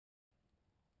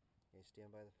you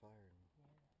stand by the fire?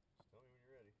 Just tell me when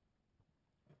you're ready.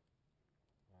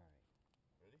 Alright.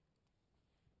 Ready?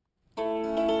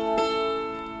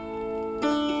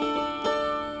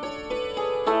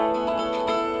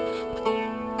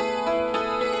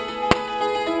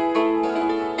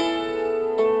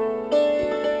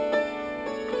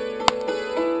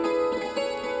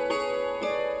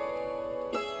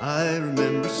 I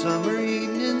remember summer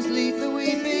evenings 'neath the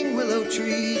weeping willow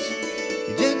trees.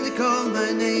 You gently called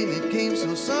my name, it came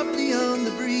so softly on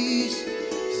the breeze.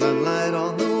 Sunlight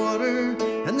on the water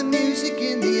and the music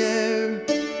in the air,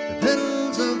 the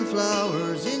petals of the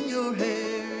flowers in your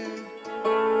hair.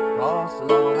 Across the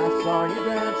lawn I saw you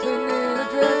dancing in a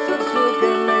dress of silk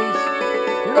and lace.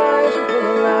 Your eyes were full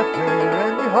of laughter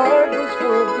and your heart was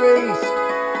full of grace.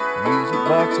 The music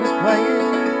box was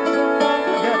playing some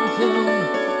long-forgotten tune.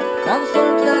 Now the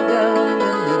songs died down and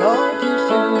ended all too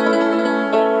soon.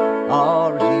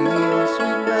 Oh, Regina, your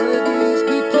sweet melodies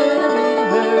keep turning me to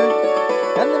her.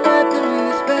 And the night that we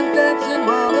spent dancing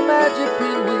while the magic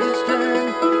pin wheels turn.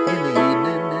 In the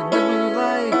evening, in the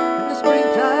moonlight, in the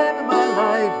springtime of my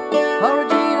life. Oh,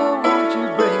 Regina, won't you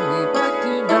bring me back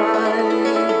tonight?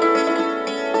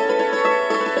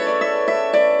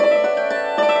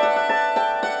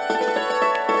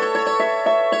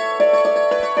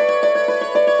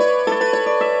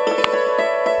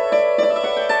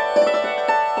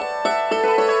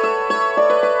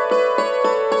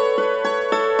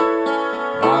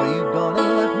 Now you've gone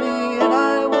and left me, and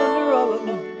I wonder all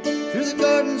alone. Through the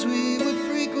gardens we would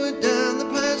frequent, down the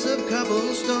paths of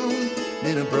cobblestone.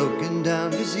 In a broken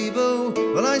down gazebo,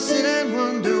 well, I sit and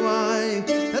wonder why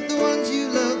that the ones you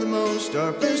love the most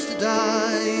are first to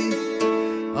die.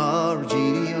 Ah,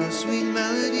 Regina, your sweet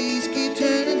melodies keep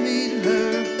turning me to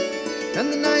her. And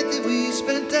the night that we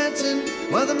spent dancing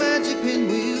while the magic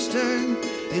pinwheels turn.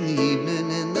 In the evening,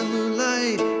 in the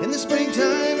moonlight, in the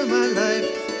springtime of my life.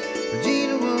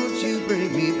 Regina, won't you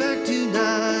bring me back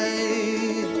tonight?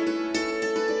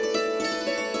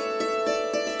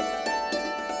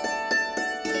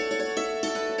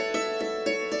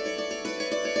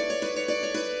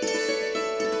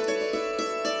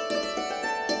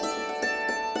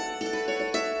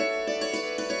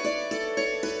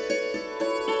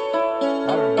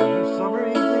 I remember summer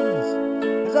evenings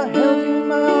as I held you